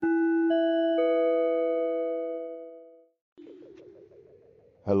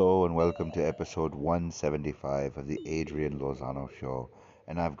Hello and welcome to episode 175 of the Adrian Lozano Show.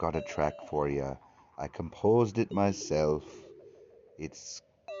 And I've got a track for you. I composed it myself. It's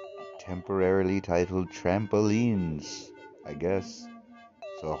temporarily titled Trampolines, I guess.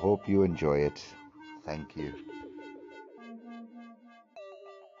 So I hope you enjoy it. Thank you.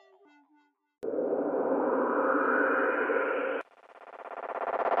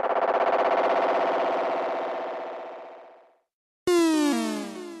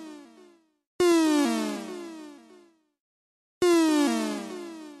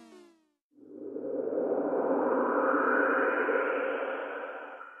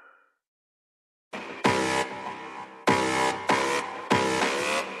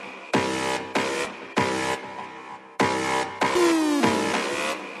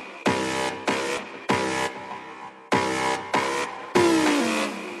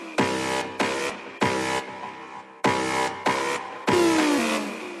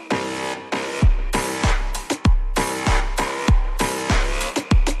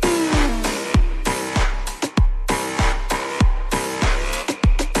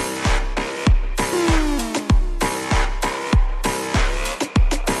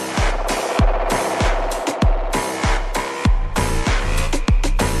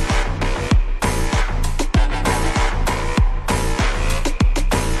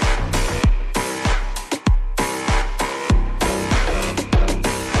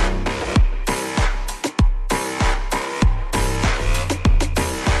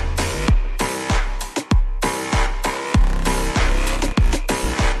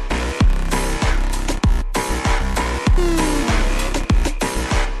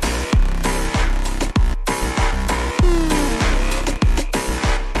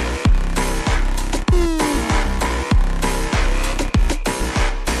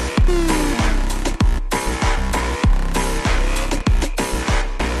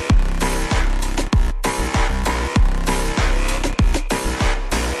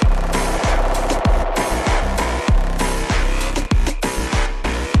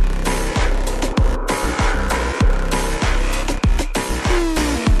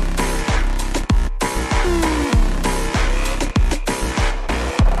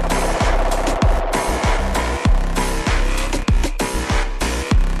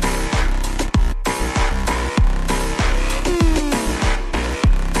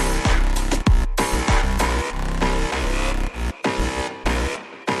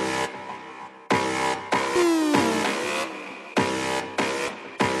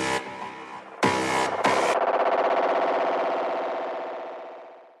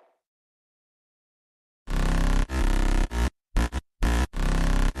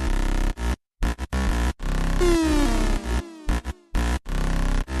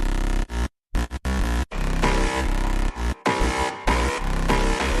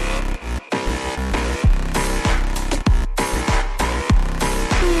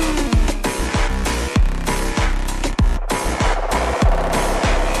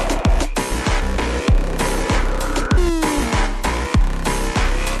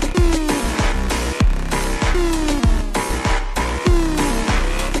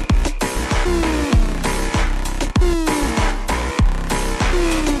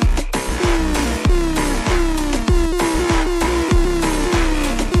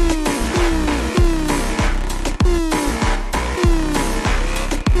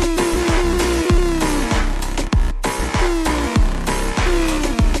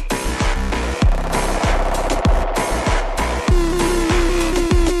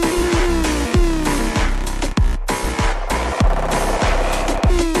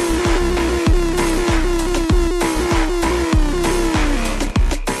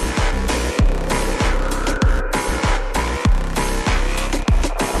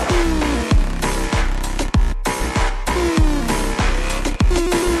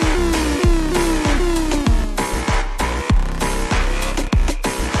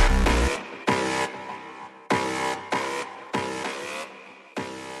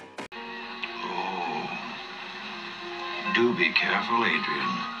 Do be careful, Adrian.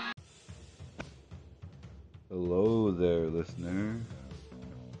 Hello there, listener.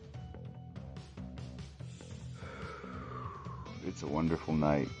 It's a wonderful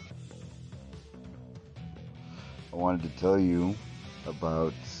night. I wanted to tell you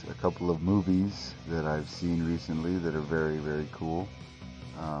about a couple of movies that I've seen recently that are very, very cool.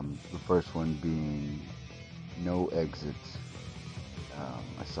 The first one being No Exit.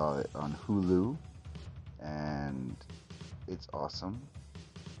 I saw it on Hulu, and it's awesome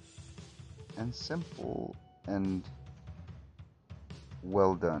and simple and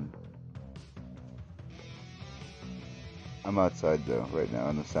well done. I'm outside though right now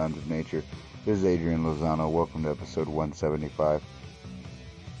in the sounds of nature. This is Adrian Lozano. Welcome to episode 175.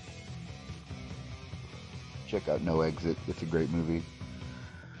 Check out No Exit. It's a great movie.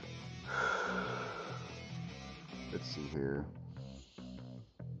 Let's see here.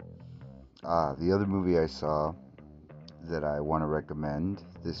 The other movie I saw that I want to recommend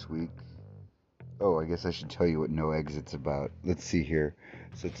this week. Oh, I guess I should tell you what No Exit's about. Let's see here.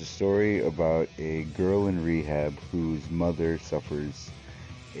 So it's a story about a girl in rehab whose mother suffers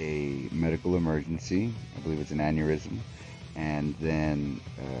a medical emergency. I believe it's an aneurysm. And then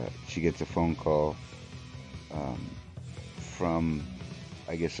she gets a phone call from,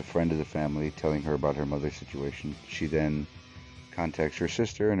 I guess, a friend of the family telling her about her mother's situation. She then contacts her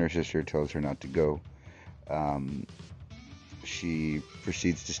sister, and her sister tells her not to go. She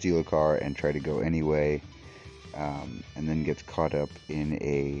proceeds to steal a car and try to go anyway, and then gets caught up in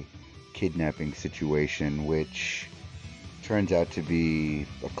a kidnapping situation, which turns out to be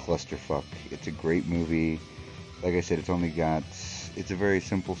a clusterfuck. It's a great movie. Like I said, it's a very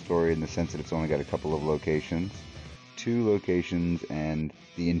simple story in the sense that it's only got a couple of locations. 2 locations and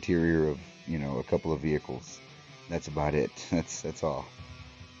the interior of, a couple of vehicles. That's about it. That's all.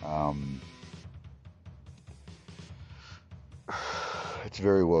 It's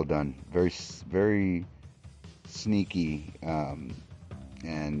very well done. Very sneaky.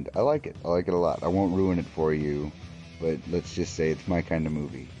 And I like it. I like it a lot. I won't ruin it for you, but let's just say it's my kind of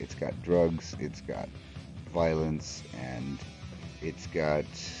movie. It's got drugs, it's got violence, and it's got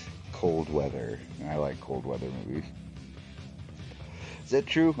cold weather. I like cold weather movies. Is that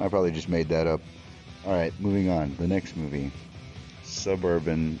true? I probably just made that up. Alright, moving on. The next movie.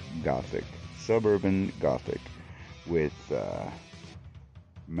 Suburban Gothic. Suburban Gothic. With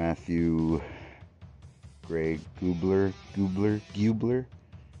Matthew Gray Gubler,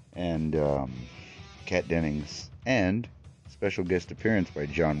 and Kat Dennings, and special guest appearance by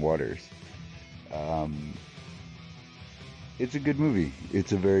John Waters. It's a good movie.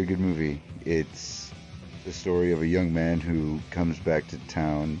 It's a very good movie. It's the story of a young man who comes back to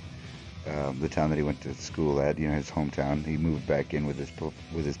town, the town that he went to school at, his hometown. He moved back in with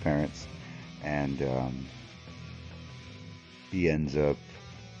his parents, and he ends up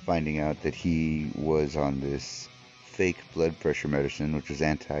finding out that he was on this fake blood pressure medicine, which was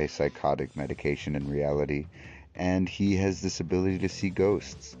antipsychotic medication in reality, and he has this ability to see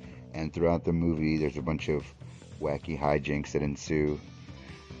ghosts. And throughout the movie, there's a bunch of wacky hijinks that ensue.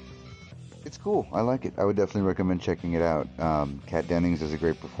 It's cool. I like it. I would definitely recommend checking it out. Kat Dennings does a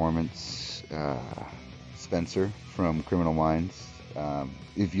great performance. Spencer from Criminal Minds.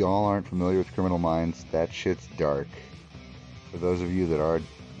 If y'all aren't familiar with Criminal Minds, that shit's dark. For those of you that are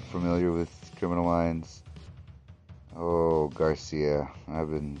familiar with Criminal Minds, oh, Garcia, I've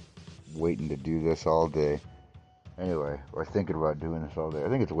been waiting to do this all day. Anyway, or thinking about doing this all day. I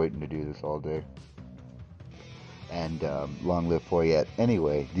think it's waiting to do this all day. And long live Foyette.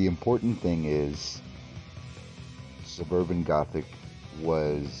 Anyway, the important thing is Suburban Gothic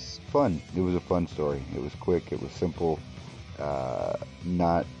was fun. It was a fun story. It was quick. It was simple. They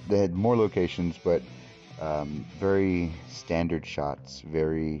had more locations, but very standard shots,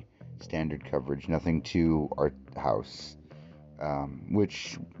 very standard coverage, nothing too art house,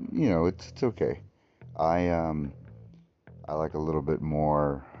 which, it's okay. I like a little bit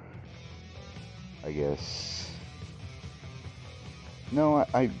more, I guess. No,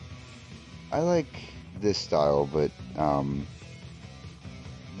 I like this style, but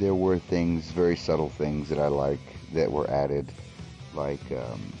there were very subtle things that I like that were added. Like,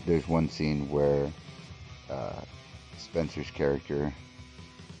 there's one scene where Spencer's character,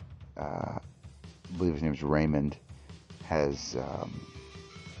 I believe his name's Raymond, has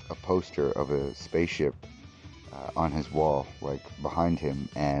a poster of a spaceship on his wall, like behind him,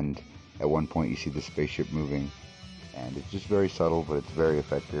 and at one point you see the spaceship moving, and it's just very subtle, but it's very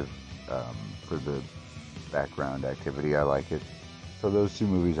effective for the background activity. I like it. So those 2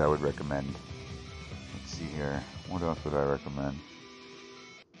 movies I would recommend. Let's see here. What else would I recommend?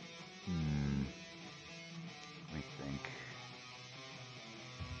 Let me think.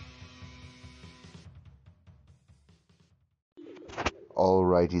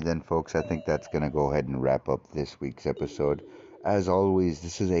 Alrighty then, folks. I think that's going to go ahead and wrap up this week's episode. As always,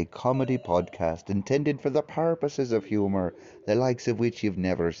 this is a comedy podcast intended for the purposes of humor, the likes of which you've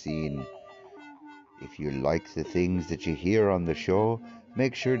never seen. If you like the things that you hear on the show,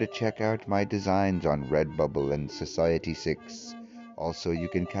 make sure to check out my designs on Redbubble and Society6. Also, you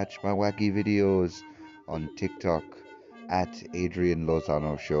can catch my wacky videos on TikTok at Adrian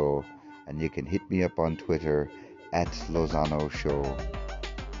Lozano Show, and you can hit me up on Twitter at Lozano Show.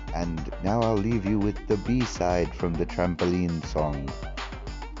 And now I'll leave you with the B-side from the Trampoline song.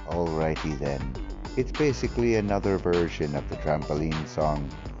 Alrighty then. It's basically another version of the Trampoline song,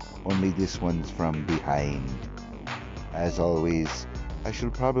 only this one's from behind. As always, I shall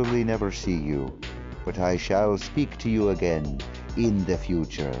probably never see you, but I shall speak to you again in the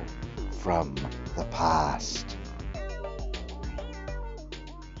future, from the past.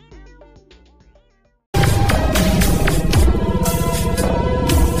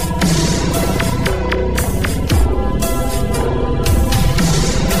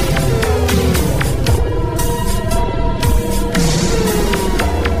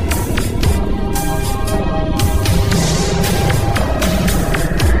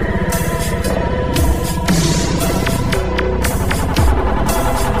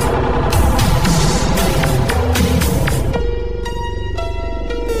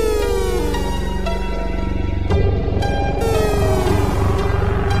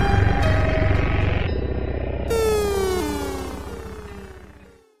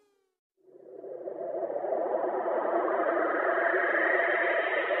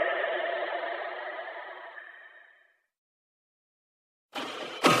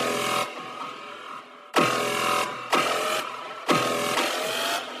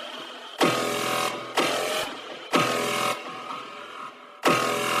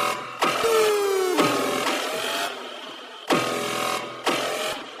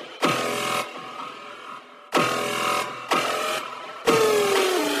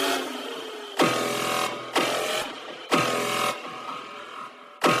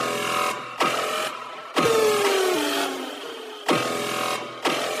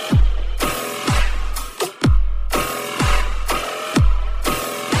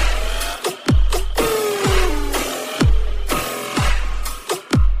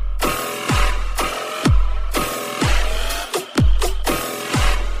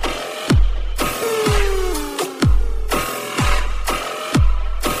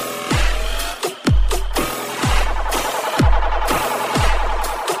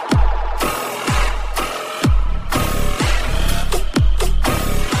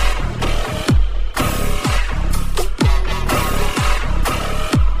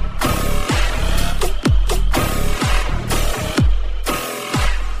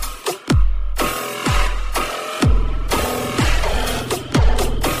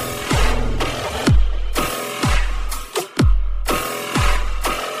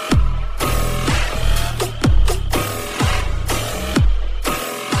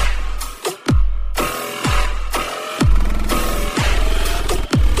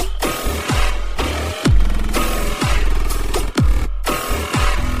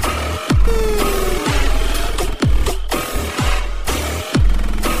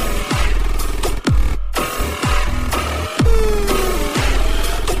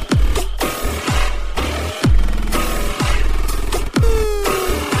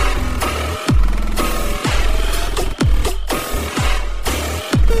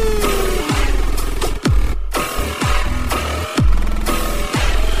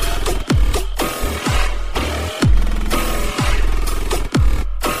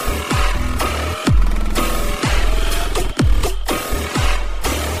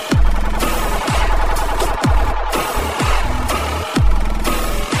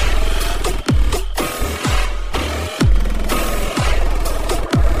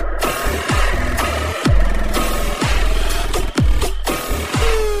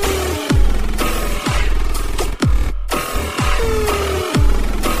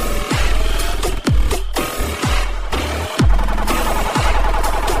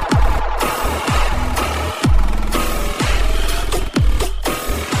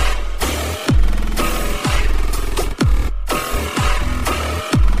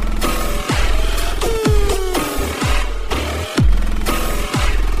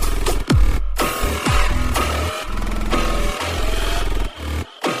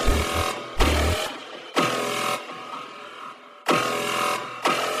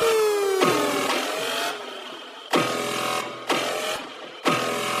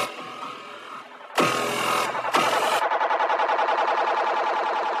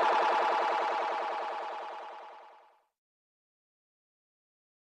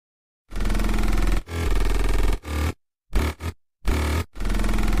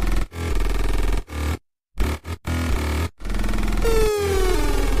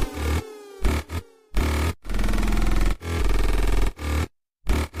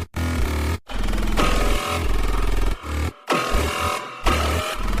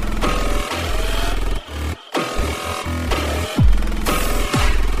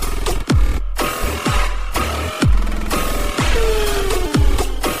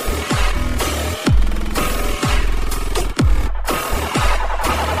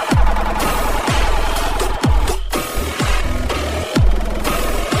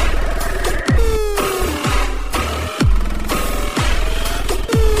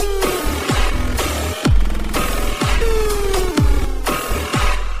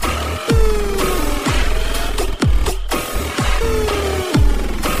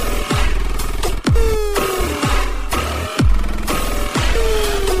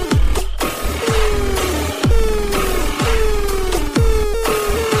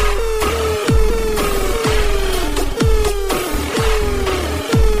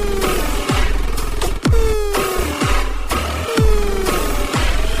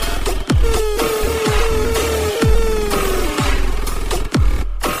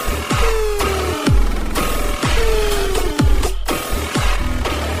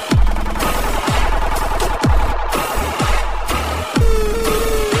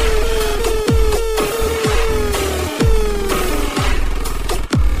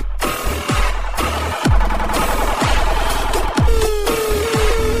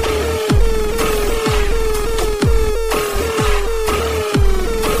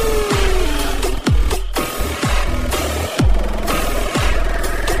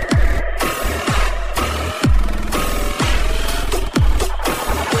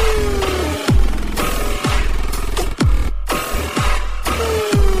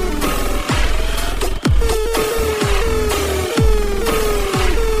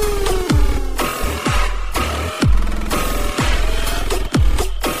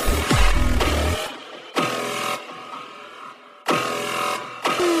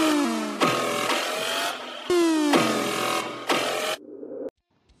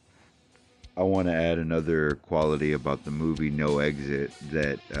 another quality about the movie No Exit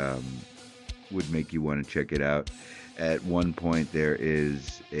that would make you want to check it out. At one point, there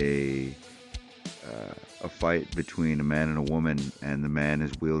is a fight between a man and a woman, and the man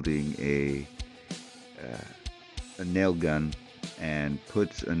is wielding a nail gun and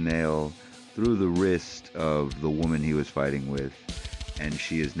puts a nail through the wrist of the woman he was fighting with, and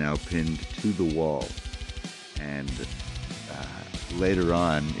she is now pinned to the wall. And later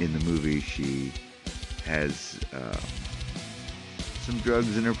on in the movie, she has some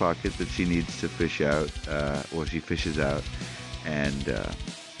drugs in her pocket that she needs to fish out. She fishes out and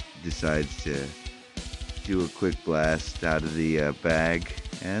decides to do a quick blast out of the bag,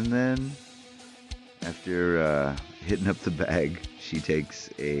 and then after hitting up the bag, she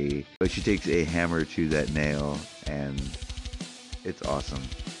takes a hammer to that nail, and it's awesome.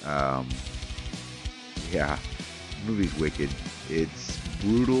 Yeah, the movie's wicked. It's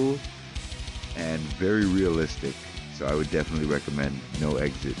brutal and very realistic, so I would definitely recommend No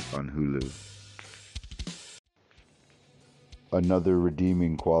Exit on Hulu. Another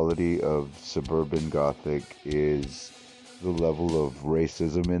redeeming quality of suburban Gothic is the level of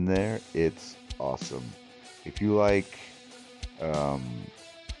racism in there. It's awesome. If you like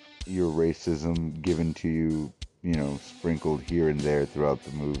your racism given to you, sprinkled here and there throughout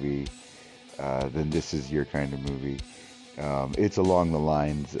the movie, then this is your kind of movie. It's along the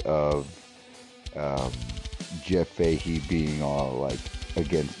lines of Jeff Fahey being all like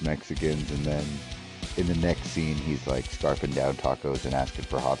against Mexicans, and then in the next scene he's like scarfing down tacos and asking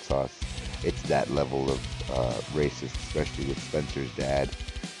for hot sauce. It's that level of racist, especially with Spencer's dad.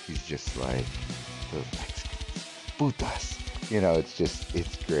 He's just like, those Mexicans, putas.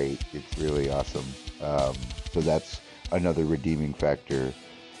 It's great. It's really awesome. So that's another redeeming factor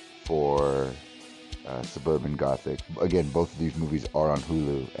for Suburban Gothic. Again, both of these movies are on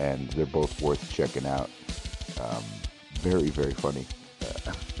Hulu, and they're both worth checking out. Very, very funny.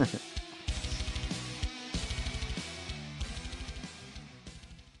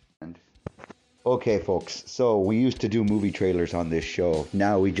 Okay, folks, so we used to do movie trailers on this show.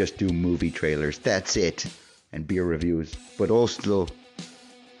 Now we just do movie trailers. That's it. And beer reviews. But also,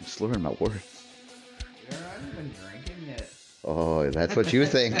 I'm slurring my words. You're not even drinking yet. Oh, that's what you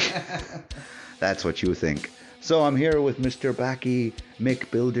think. That's what you think. So I'm here with Mr. Backy Mick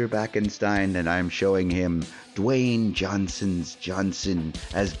Builder Backenstein, and I'm showing him Dwayne Johnson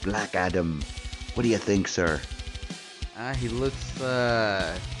as Black Adam. What do you think, sir? He looks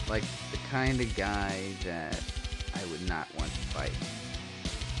like the kind of guy that I would not want to fight.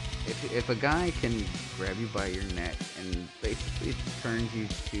 If a guy can grab you by your neck and basically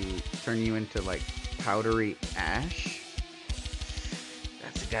turn you into like powdery ash,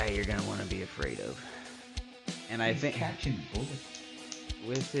 that's a guy you're gonna want to be afraid of. And I think catching bullets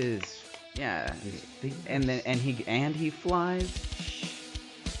with his and he flies.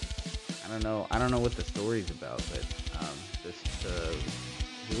 I don't know what the story's about, but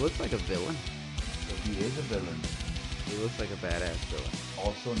he looks like a villain. So he is a villain. He looks like a badass villain.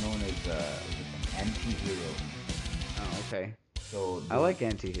 Also known as an anti-hero. Oh, okay. So I like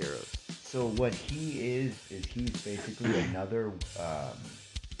anti-heroes. So what he is he's basically another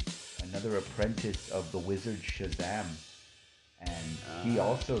apprentice of the wizard Shazam. And he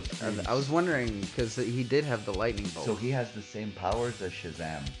also I was wondering, because he did have the lightning bolt. So he has the same powers as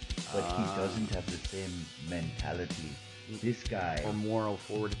Shazam, but he doesn't have the same mentality. This guy... Or moral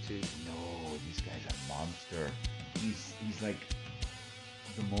fortitude. No, this guy's a monster. He's like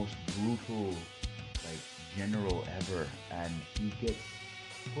the most brutal general ever, and he gets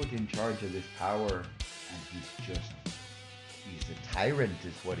put in charge of this power, and he's a tyrant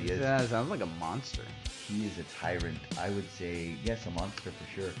is what he is. Yeah, sounds like a monster. He is a tyrant. I would say, yes, a monster for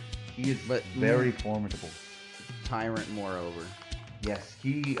sure. He is very formidable. Tyrant, moreover. Yes,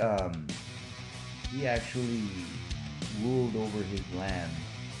 he actually ruled over his land.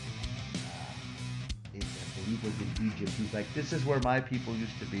 I believe it was in Egypt. He's like, this is where my people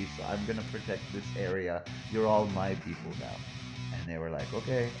used to be, so I'm gonna protect this area. You're all my people now. And they were like,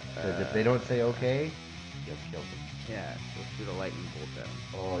 okay. Because if they don't say okay, you'll kill them. Yeah, he'll shoot a lightning bolt at him.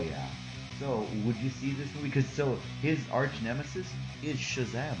 Oh yeah. So would you see this movie? Because his arch nemesis is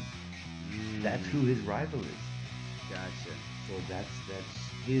Shazam. That's who his rival is. Gotcha. So that's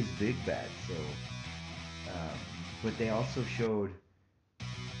his big bad. So, but they also showed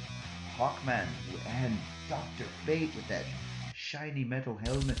Hawkman and Dr. Fate with that shiny metal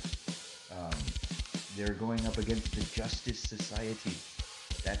helmet. They're going up against the Justice Society.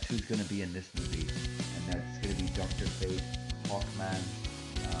 That's who's going to be in this movie, and that's going to be Dr. Fate, Hawkman.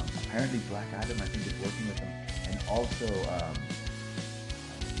 Apparently Black Adam, I think, is working with them, and also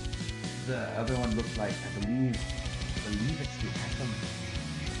the other one look like? I believe it's the Atom.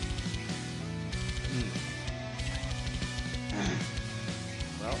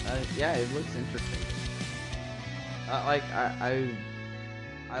 Well, yeah, it looks interesting. Like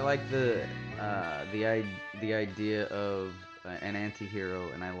I like the idea of an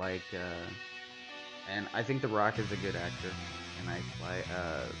anti-hero, and and I think The Rock is a good actor, and and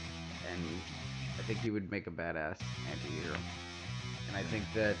I think he would make a badass anti-hero, and I think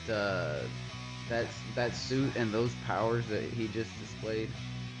that suit and those powers that he just displayed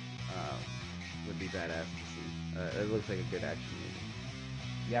um, would be badass to see. It looks like a good action movie.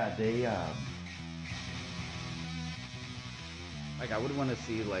 Yeah, they Like I would want to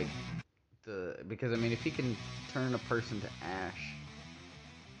see like because I mean if he can turn a person to ash,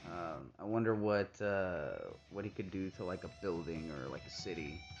 I wonder what he could do to like a building or like a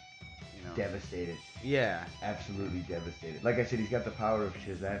city, you know? devastated. Yeah. Absolutely devastated. Like I said, he's got the power of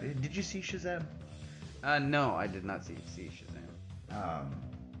Shazam. Did you see Shazam? No, I did not see Shazam.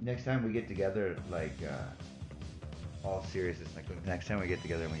 Next time we get together, like, all seriousness, like, next time we get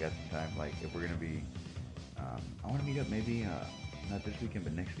together and we got some time, like, if we're gonna be, I want to meet up maybe, not this weekend,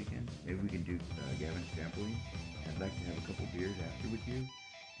 but next weekend. Maybe we can do Gavin's Trampoline. I'd like to have a couple beers after with you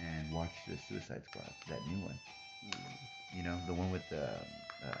and watch the Suicide Squad, that new one. You know, the one with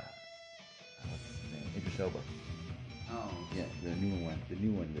what's his name? Idris Elba. Oh. Yeah, the new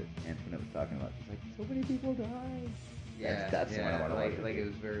one that Antoinette was talking about. It's like, so many people died. Yeah. That's the one I want to watch. Like it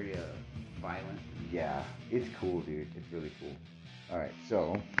was very violent. Yeah, it's cool, dude. It's really cool. All right,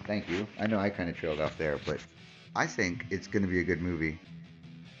 so thank you. I know I kind of trailed off there, but I think it's going to be a good movie.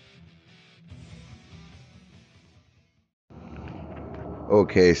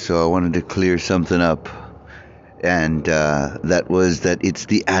 Okay, so I wanted to clear something up. And that was that it's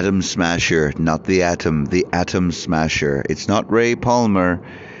the Atom Smasher, not the Atom, the Atom Smasher. It's not Ray Palmer,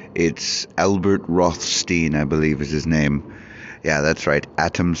 it's Albert Rothstein, I believe is his name. Yeah, that's right,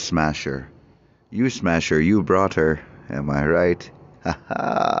 Atom Smasher. You smasher, you brought her, am I right? Ha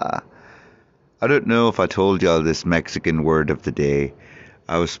ha. I don't know if I told y'all this Mexican word of the day.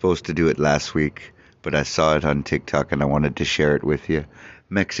 I was supposed to do it last week, but I saw it on TikTok and I wanted to share it with you.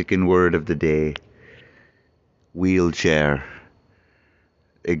 Mexican word of the day. Wheelchair.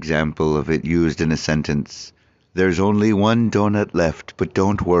 Example of it used in a sentence. There's only one donut left, but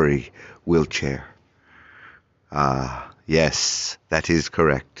don't worry, wheelchair. Ah, yes, that is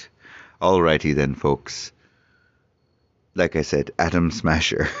correct. Alrighty then, folks. Like I said, Atom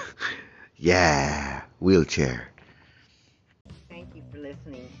Smasher. Yeah, wheelchair. Thank you for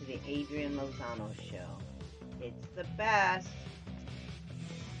listening to the Adrian Lozano Show. It's the best.